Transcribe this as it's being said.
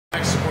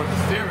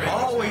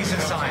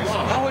always in science.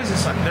 Always in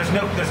science.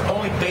 There's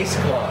only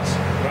basic laws.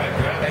 Right,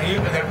 gravity.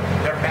 And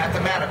they're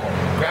mathematical.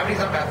 Gravity's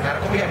not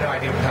mathematical. We had no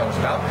idea what the hell it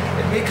was about.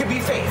 It could be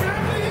faith.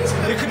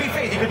 It could be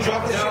faith. You could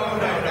drop the show.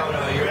 No.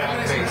 You're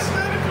not faith.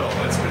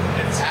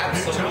 It's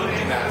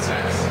absolutely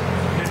nonsense.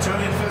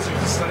 Newtonian physics,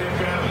 the study of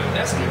gravity.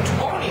 That's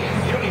Newtonian.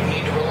 You don't even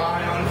need to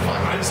rely on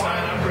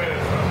Einstein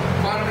upgraded from.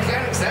 quantum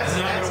mechanics. That's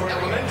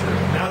elementary.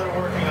 Now they're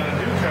working on a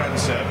new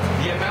concept.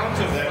 The amount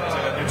of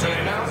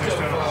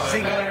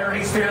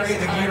Singularity theory,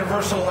 the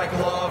universal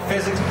law of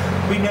physics.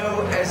 We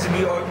know as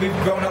we've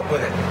grown up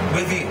with it,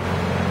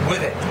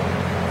 with it.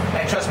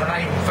 And trust me, we're not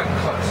even fucking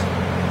close.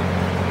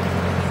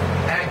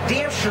 And I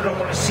damn sure don't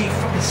want to see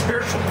fucking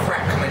spiritual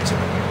crap come into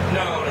it.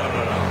 No.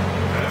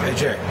 Hey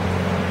Jay,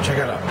 check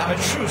it out. I'm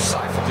a true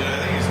sci-fi. Dude, I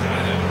think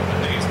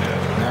he's dead.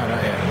 No,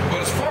 not yet.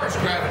 But as far as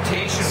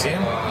gravitation, See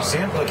him? You see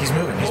him? Look, he's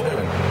moving. He's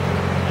moving.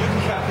 You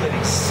can calculate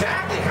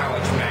exactly how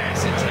much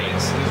mass it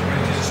takes to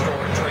destroy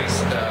a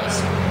trace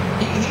dust.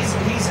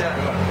 He's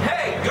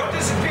hey, don't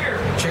disappear.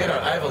 Check it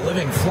out. I have a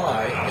living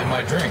fly in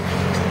my drink.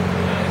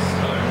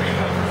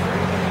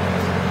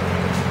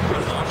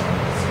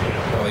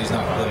 Well, he's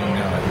not living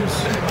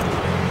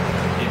now.